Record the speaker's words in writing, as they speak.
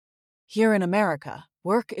Here in America,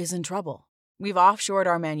 work is in trouble. We've offshored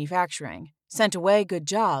our manufacturing, sent away good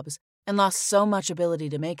jobs, and lost so much ability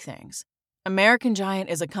to make things. American Giant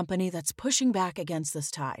is a company that's pushing back against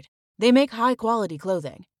this tide. They make high-quality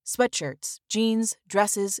clothing, sweatshirts, jeans,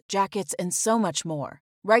 dresses, jackets, and so much more,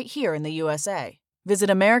 right here in the USA. Visit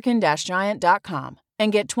American-Giant.com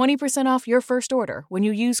and get 20% off your first order when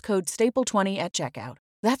you use code STAPLE20 at checkout.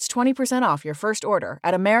 That's 20% off your first order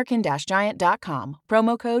at American-Giant.com,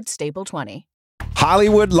 promo code STAPLE20.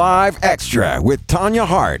 Hollywood Live Extra with Tanya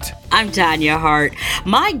Hart. I'm Tanya Hart.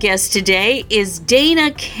 My guest today is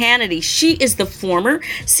Dana Canedy. She is the former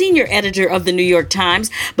senior editor of the New York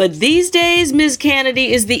Times, but these days, Ms.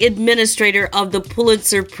 Canedy is the administrator of the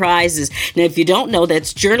Pulitzer Prizes. Now, if you don't know,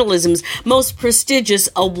 that's journalism's most prestigious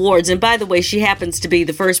awards. And by the way, she happens to be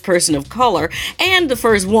the first person of color and the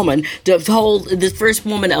first woman to hold, the first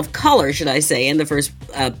woman of color, should I say, and the first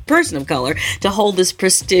person of color to hold this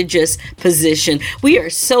prestigious position. We are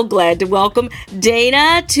so glad to welcome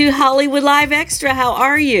Dana to Hollywood Live Extra. How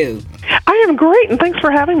are you? I am great, and thanks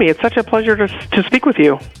for having me. It's such a pleasure to speak with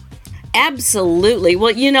you. Absolutely.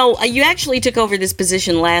 Well, you know, you actually took over this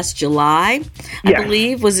position last July, I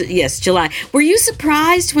believe. Was it? Yes, July. Were you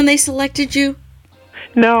surprised when they selected you?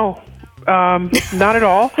 No. Not at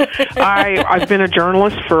all. I've been a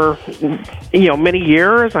journalist for, many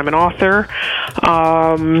years. I'm an author.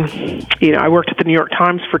 I worked at the New York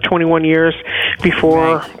Times for 21 years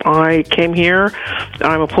before I came here.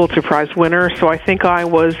 I'm a Pulitzer Prize winner, so I think I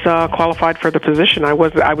was qualified for the position. I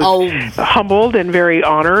was humbled and very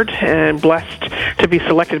honored and blessed to be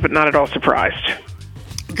selected, but not at all surprised.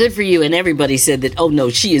 Good for you. And everybody said that, oh, no,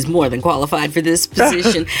 she is more than qualified for this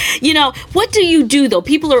position. What do you do, though?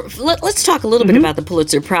 Let's talk a little bit about the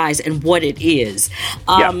Pulitzer Prize and what it is.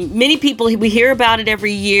 Many people, we hear about it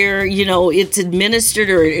every year. It's administered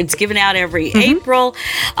or it's given out every April.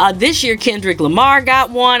 This year, Kendrick Lamar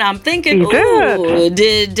got one. I'm thinking,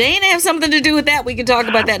 did Dana have something to do with that? We can talk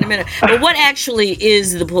about that in a minute. But what actually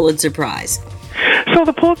is the Pulitzer Prize? So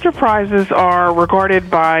the Pulitzer Prizes are regarded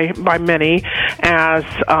by many as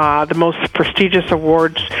the most prestigious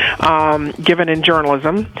awards given in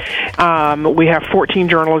journalism. We have 14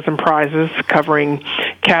 journalism prizes covering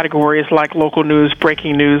categories like local news,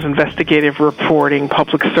 breaking news, investigative reporting,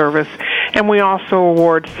 public service, and we also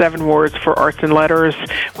award 7 awards for arts and letters,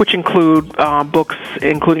 which include books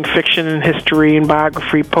including fiction and history and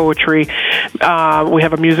biography, poetry. We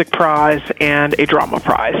have a music prize and a drama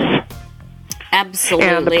prize. Absolutely.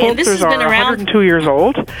 And the Pulitzers are 102 years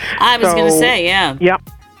old. I was going to say, yeah. Yep.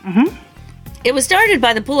 Mm-hmm. It was started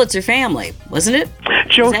by the Pulitzer family, wasn't it?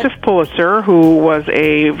 Joseph Pulitzer, who was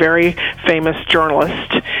a very famous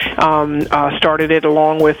journalist, started it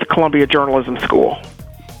along with Columbia Journalism School.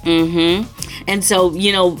 Mm-hmm. And so,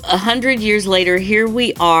 100 years later, here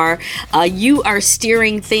we are. You are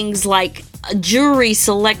steering things like jury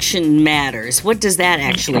selection matters. What does that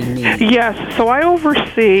actually mean? Yes, so I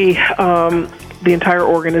oversee the entire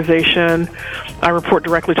organization. I report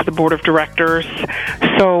directly to the board of directors.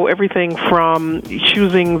 So everything from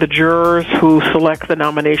choosing the jurors who select the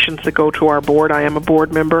nominations that go to our board, I am a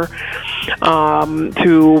board member,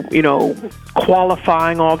 to,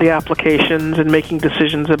 qualifying all the applications and making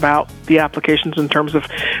decisions about the applications in terms of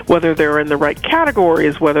whether they're in the right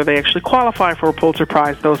categories, whether they actually qualify for a Pulitzer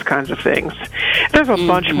Prize, those kinds of things. There's a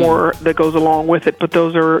bunch more that goes along with it, but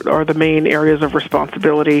those are the main areas of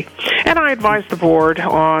responsibility. And I advise the board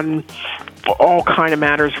on all kind of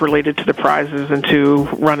matters related to the prizes and to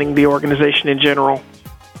running the organization in general.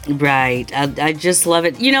 Right. I just love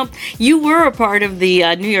it. You were a part of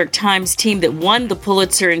the New York Times team that won the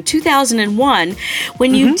Pulitzer in 2001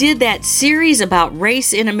 when you did that series about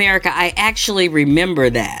race in America. I actually remember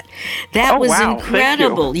that. That was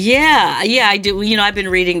incredible. Yeah, I do. I've been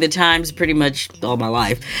reading the Times pretty much all my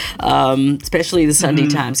life, especially the Sunday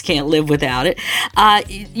Times. Can't live without it.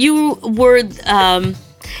 You were...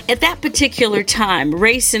 at that particular time,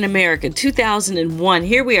 Race in America, 2001,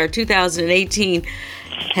 here we are, 2018.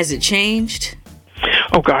 Has it changed?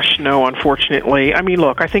 Oh, gosh, no, unfortunately. I mean,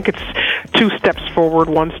 look, I think it's 2 steps forward,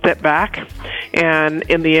 1 step back. And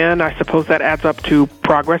in the end, I suppose that adds up to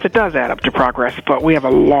progress. It does add up to progress, but we have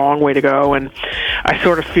a long way to go. And I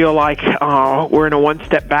sort of feel like we're in a 1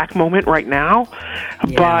 step back moment right now.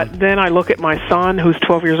 Yeah. But then I look at my son, who's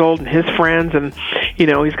 12 years old, and his friends, and,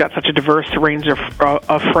 he's got such a diverse range of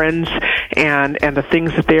friends and the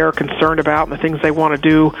things that they are concerned about and the things they want to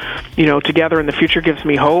do, together in the future gives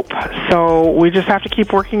me hope. So we just have to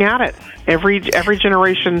keep working at it. Every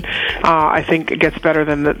generation, I think, gets better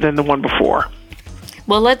than the one before.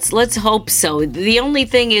 Well, let's hope so. The only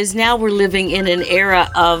thing is now we're living in an era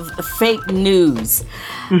of fake news.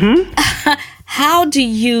 How do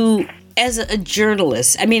you, as a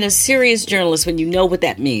journalist, I mean, a serious journalist, when you know what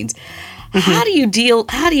that means, how do you deal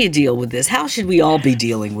with this? How should we all be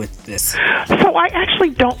dealing with this? So I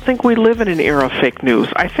actually don't think we live in an era of fake news.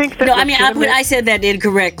 I think that I said that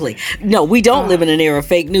incorrectly. No, we don't live in an era of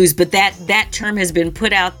fake news, but that term has been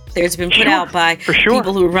put out there. It's been put out by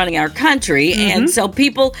people who are running our country, and so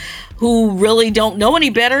people who really don't know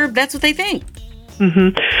any better, that's what they think.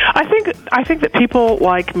 I think that people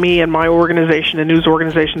like me and my organization and news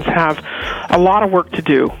organizations have a lot of work to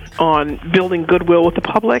do on building goodwill with the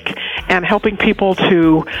public and helping people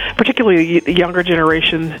to, particularly the younger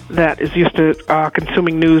generation that is used to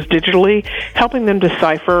consuming news digitally, helping them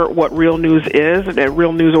decipher what real news is,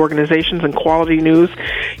 real news organizations and quality news.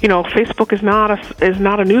 You know, Facebook is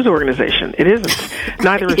not a news organization. It isn't.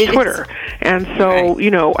 Neither is Twitter. And so,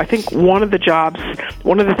 you know, I think one of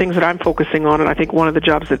the things that I'm focusing on, and I think one of the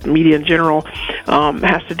jobs that media in general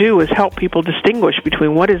has to do, is help people distinguish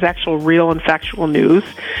between what is actual real and factual news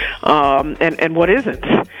and what isn't.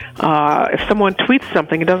 If someone tweets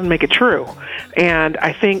something, it doesn't make it true. And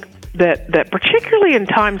I think that particularly in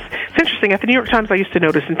times, it's interesting, at the New York Times I used to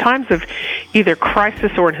notice in times of either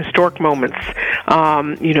crisis or in historic moments,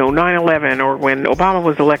 9/11 or when Obama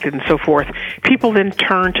was elected and so forth, people then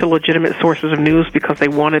turned to legitimate sources of news because they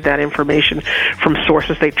wanted that information from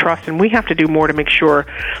sources they trust. And we have to do more to make sure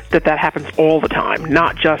that happens all the time,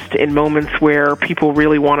 not just in moments where people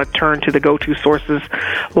really want to turn to the go-to sources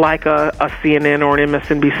like a CNN or an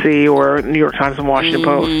MSNBC or New York Times and Washington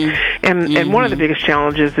Post. And one of the biggest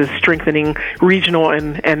challenges is strengthening regional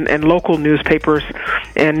and local newspapers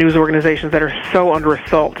and news organizations that are so under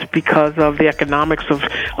assault because of the economics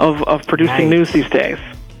of producing news these days.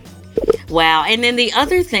 Wow. And then the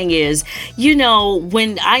other thing is,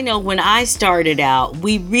 when I started out,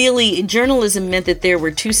 journalism meant that there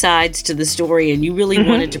were two sides to the story, and you really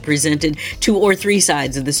wanted to present it, 2 or 3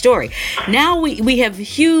 sides of the story. Now we have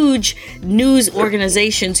huge news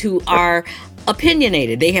organizations who are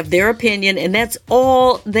opinionated. They have their opinion, and that's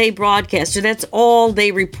all they broadcast, or that's all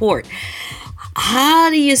they report.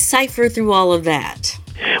 How do you cipher through all of that?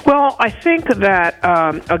 Well, I think that,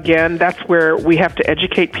 again, that's where we have to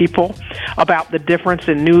educate people about the difference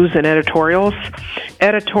in news and editorials.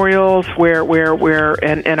 Editorials where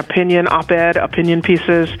an opinion, op-ed, opinion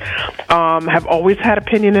pieces have always had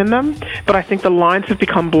opinion in them, but I think the lines have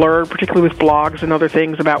become blurred, particularly with blogs and other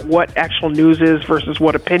things, about what actual news is versus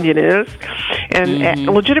what opinion is. And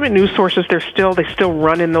legitimate news sources, they still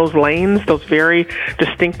run in those lanes, those very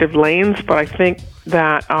distinctive lanes, but I think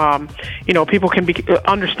that people can be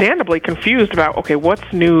understandably confused about, okay, what's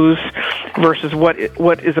news versus what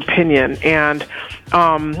is opinion. And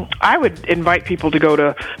I would invite people to go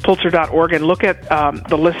to Pulitzer.org and look at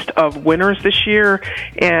the list of winners this year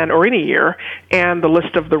or any year, and the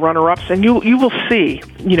list of the runner-ups, and you will see,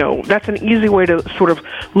 that's an easy way to sort of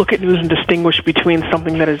look at news and distinguish between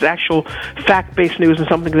something that is actual fact-based news and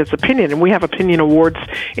something that's opinion. And we have opinion awards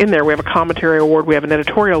in there. We have a commentary award. We have an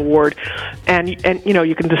editorial award, and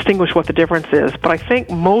you can distinguish what the difference is. But I think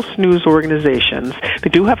most news organizations, they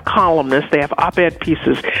do have columnists, they have op-ed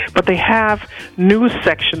pieces, but they have news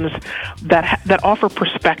sections that offer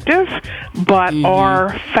perspective, but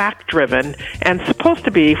are fact-driven and supposed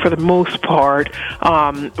to be, for the most part,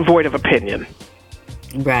 void of opinion.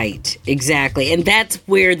 Right, exactly. And that's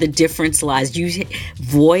where the difference lies.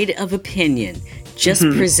 Void of opinion. Just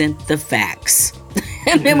present the facts.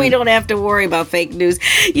 And then we don't have to worry about fake news.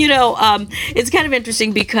 It's kind of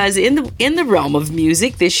interesting because in the realm of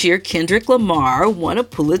music this year, Kendrick Lamar won a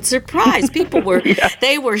Pulitzer Prize. People were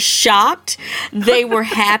they were shocked, they were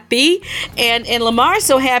happy, and Lamar's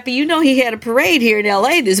so happy. He had a parade here in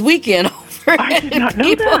L.A. this weekend. I did not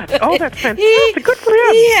know that. Oh, that's fantastic. Good for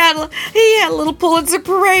him. He had a little Pulitzer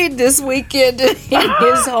parade this weekend in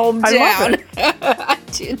his hometown. I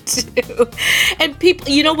did too. And people,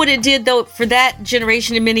 you know what it did though for that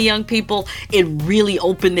generation and many young people? It really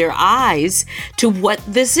opened their eyes to what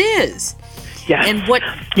this is. Yes. And what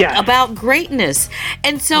about greatness.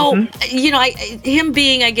 And so, him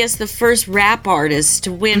being, I guess, the first rap artist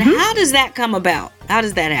to win, how does that come about? How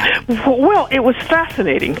does that happen? Well, it was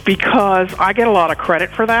fascinating because I get a lot of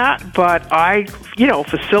credit for that, but I,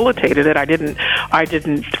 facilitated it. I didn't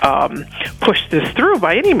push this through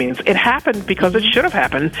by any means. It happened because it should have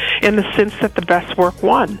happened, in the sense that the best work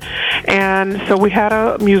won. And so we had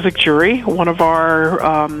a music jury, one of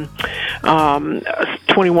our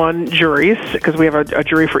 21 juries, because we have a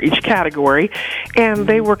jury for each category, and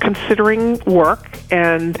they were considering work,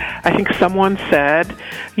 and I think someone said,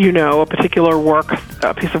 a particular work,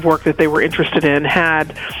 a piece of work that they were interested in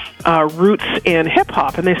had roots in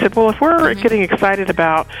hip-hop. And they said, well, if we're getting excited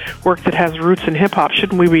about work that has roots in hip-hop,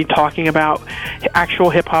 shouldn't we be talking about actual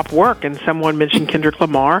hip-hop work? And someone mentioned Kendrick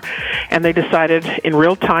Lamar, and they decided in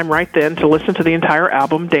real time right then to listen to the entire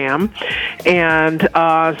album, Damn, and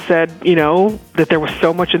said, that there was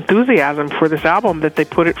so much enthusiasm for this album that they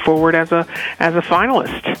put it forward as a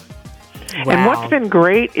finalist. Wow. And what's been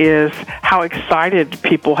great is how excited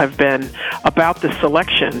people have been about this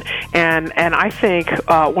selection. And I think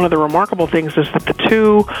one of the remarkable things is that the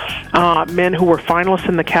two men who were finalists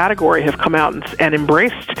in the category have come out and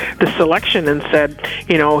embraced the selection and said,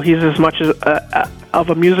 he's as much as of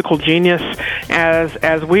a musical genius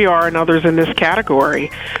as we are and others in this category.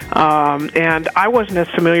 And I wasn't as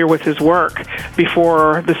familiar with his work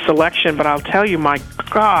before the selection, but I'll tell you, my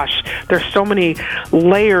gosh, there's so many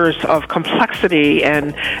layers of complexity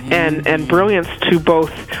and brilliance to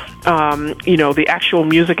both the actual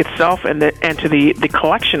music itself and to the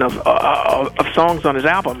collection of songs on his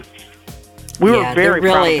album. We were very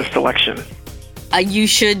proud of the selection. You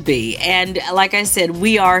should be. And like I said,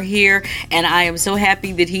 we are here, and I am so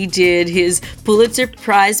happy that he did his Pulitzer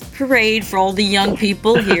Prize parade for all the young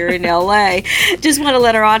people here in L.A. Just want to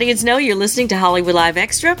let our audience know you're listening to Hollywood Live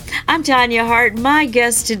Extra. I'm Tanya Hart. My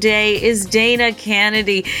guest today is Dana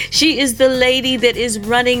Canedy. She is the lady that is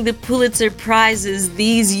running the Pulitzer Prizes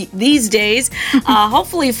these days.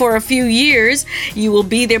 Hopefully for a few years you will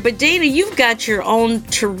be there. But Dana, you've got your own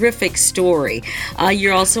terrific story.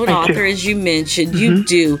 You're also an author, as you mentioned. You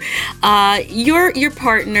do. Your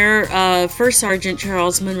partner, First Sergeant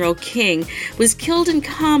Charles Monroe King, was killed in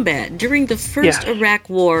combat during the first Iraq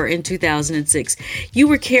War in 2006. You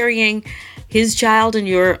were carrying his child and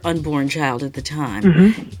your unborn child at the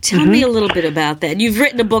time. Tell me a little bit about that. You've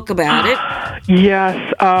written a book about it. Yes.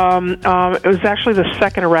 It was actually the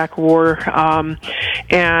second Iraq War,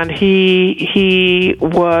 and he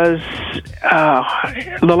was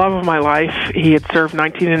the love of my life. He had served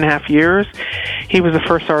 19 and a half years. He was a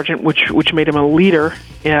first sergeant, which made him a leader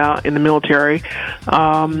in the military.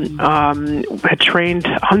 Had trained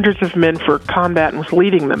hundreds of men for combat and was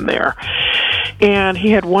leading them there. And he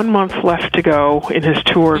had 1 month left to go in his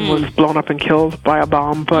tour and was blown up and killed by a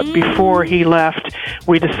bomb. But before he left,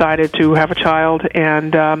 we decided to have a child,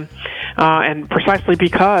 and precisely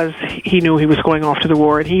because he knew he was going off to the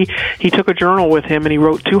war. And he took a journal with him, and he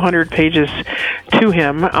wrote 200 pages to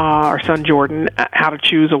him, our son Jordan, how to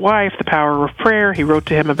choose a wife, the power of prayer. He wrote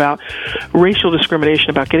to him about racial discrimination,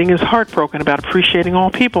 about getting his heart broken, about appreciating all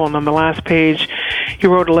people. And on the last page, he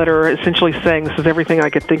wrote a letter essentially saying, this is everything I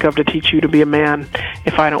could think of to teach you to be a man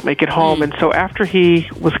if I don't make it home. And so after he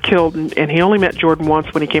was killed, and he only met Jordan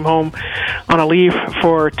once when he came home on a leave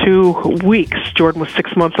for 2 weeks. Jordan was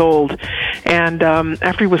 6 months old. And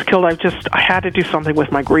after he was killed, I had to do something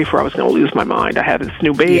with my grief or I was going to lose my mind. I had this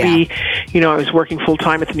new baby. I was working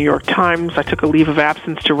full-time at the New York Times. I took a leave of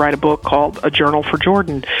absence to write a book called A Journal for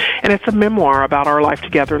Jordan. And it's a memoir about our life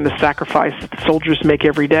together and the sacrifice that the soldiers make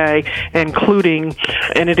every day, it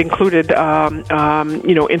included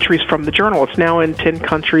entries from the journal. It's now in 10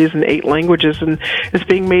 countries and 8 languages, and it's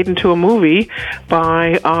being made into a movie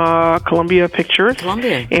by Columbia Pictures.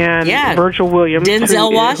 And Virgil Williams,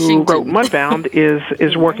 who wrote Mudbound,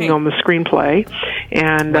 is working on the screenplay.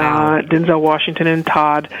 And Denzel Washington and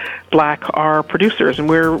Todd Black are producers, and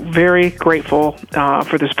we're very grateful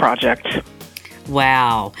for this project.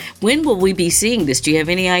 Wow. When will we be seeing this? Do you have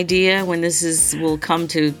any idea when this will come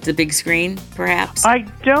to the big screen, perhaps? I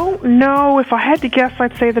don't know. If I had to guess,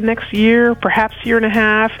 I'd say the next year, perhaps year and a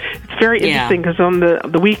half. It's very interesting because on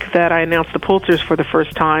the week that I announced the Pulitzers for the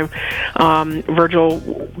first time, Virgil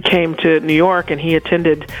came to New York and he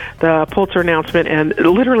attended the Pulitzer announcement, and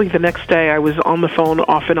literally the next day I was on the phone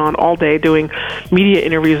off and on all day doing media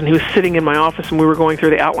interviews, and he was sitting in my office and we were going through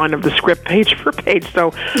the outline of the script page for page.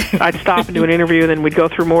 So I'd stop and do an interview, and then we'd go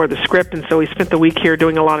through more of the script. And so he spent the week here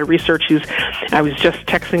doing a lot of research. I was just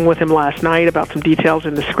texting with him last night about some details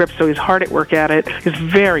in the script, so he's hard at work at it. He's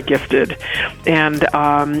very gifted, and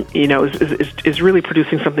is really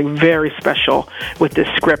producing something very special with this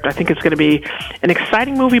script. I think it's going to be an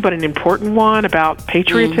exciting movie, but an important one about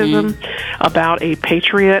patriotism, about a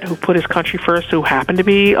patriot who put his country first, who happened to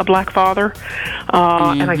be a black father.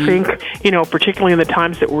 And I think, particularly in the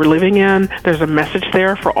times that we're living in, there's a message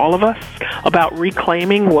there for all of us about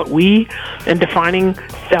reclaiming and defining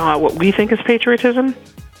what we think is patriotism.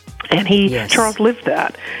 And Charles lived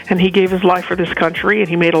that, and he gave his life for this country, and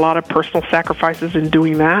he made a lot of personal sacrifices in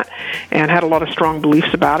doing that, and had a lot of strong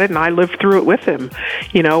beliefs about it, and I lived through it with him,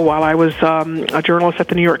 while I was a journalist at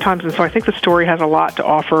the New York Times. And so I think the story has a lot to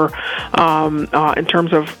offer in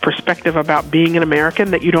terms of perspective about being an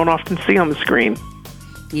American that you don't often see on the screen.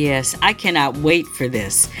 Yes, I cannot wait for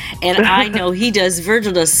this. And I know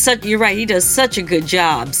Virgil does you're right, he does such a good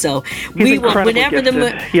job. So He's whenever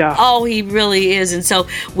gifted. Oh, he really is. And so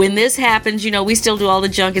when this happens, we still do all the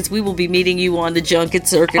junkets. We will be meeting you on the junket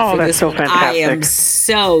circuit for that's this so one. fantastic. I am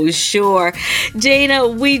so sure. Dana,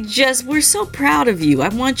 we're so proud of you. I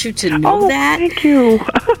want you to know that. Thank you.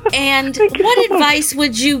 And Thank you what so advice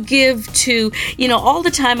would you give to, all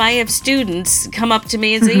the time I have students come up to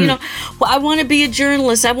me and say, well, I want to be a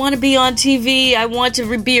journalist. I want to be on TV. I want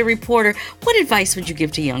to be a reporter. What advice would you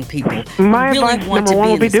give to young people? My advice, number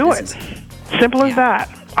one, would be do it. Simple as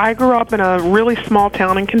that. I grew up in a really small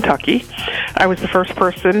town in Kentucky. I was the first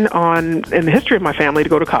person in the history of my family to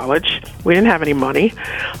go to college. We didn't have any money.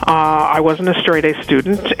 I wasn't a straight-A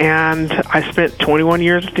student, and I spent 21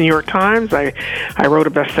 years at the New York Times. I wrote a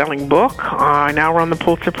best-selling book. I now run the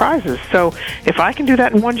Pulitzer Prizes. So if I can do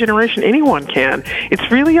that in one generation, anyone can. It's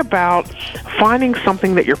really about finding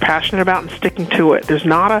something that you're passionate about and sticking to it. There's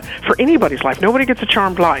not for anybody's life. Nobody gets a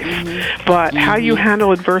charmed life. But how you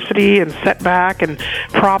handle adversity and setback and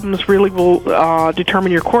problems really will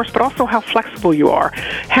determine your course, but also how flexible you are.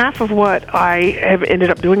 Half of what I have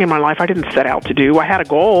ended up doing in my life, I didn't set out to do. I had a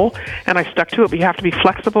goal, and I stuck to it, but you have to be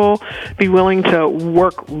flexible, be willing to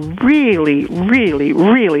work really, really,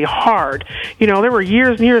 really hard. There were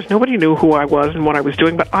years and years, nobody knew who I was and what I was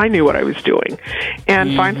doing, but I knew what I was doing.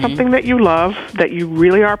 And find something that you love, that you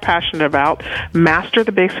really are passionate about, master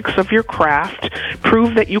the basics of your craft,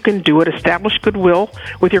 prove that you can do it, establish goodwill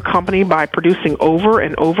with your company by producing over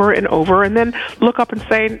and over and over, and then look up and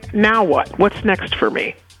say, now what? What's next for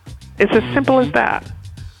me? It's as simple as that.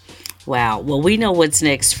 Wow. Well, we know what's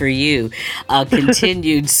next for you.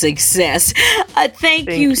 Continued success. Thank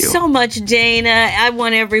you so much, Dana. I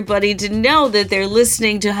want everybody to know that they're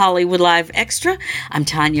listening to Hollywood Live Extra. I'm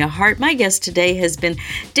Tanya Hart. My guest today has been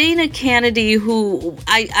Dana Canedy, who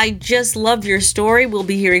I just love your story. We'll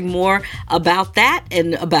be hearing more about that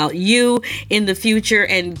and about you in the future,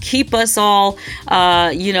 and keep us all,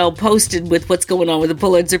 posted with what's going on with the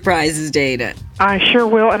Pulitzer Prizes, Dana. I sure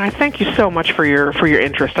will, and I thank you so much for your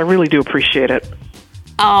interest. I really do appreciate it.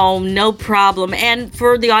 Oh, no problem. And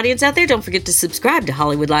for the audience out there, don't forget to subscribe to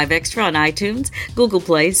Hollywood Live Extra on iTunes, Google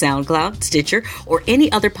Play, SoundCloud, Stitcher, or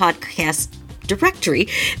any other podcast directory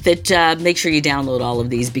that make sure you download all of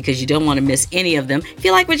these, because you don't want to miss any of them. If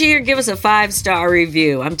you like what you hear, give us a 5-star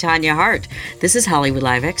review. I'm Tanya Hart. This is Hollywood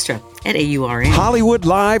Live Extra at AURN. Hollywood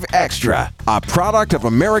Live Extra, a product of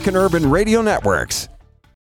American Urban Radio Networks.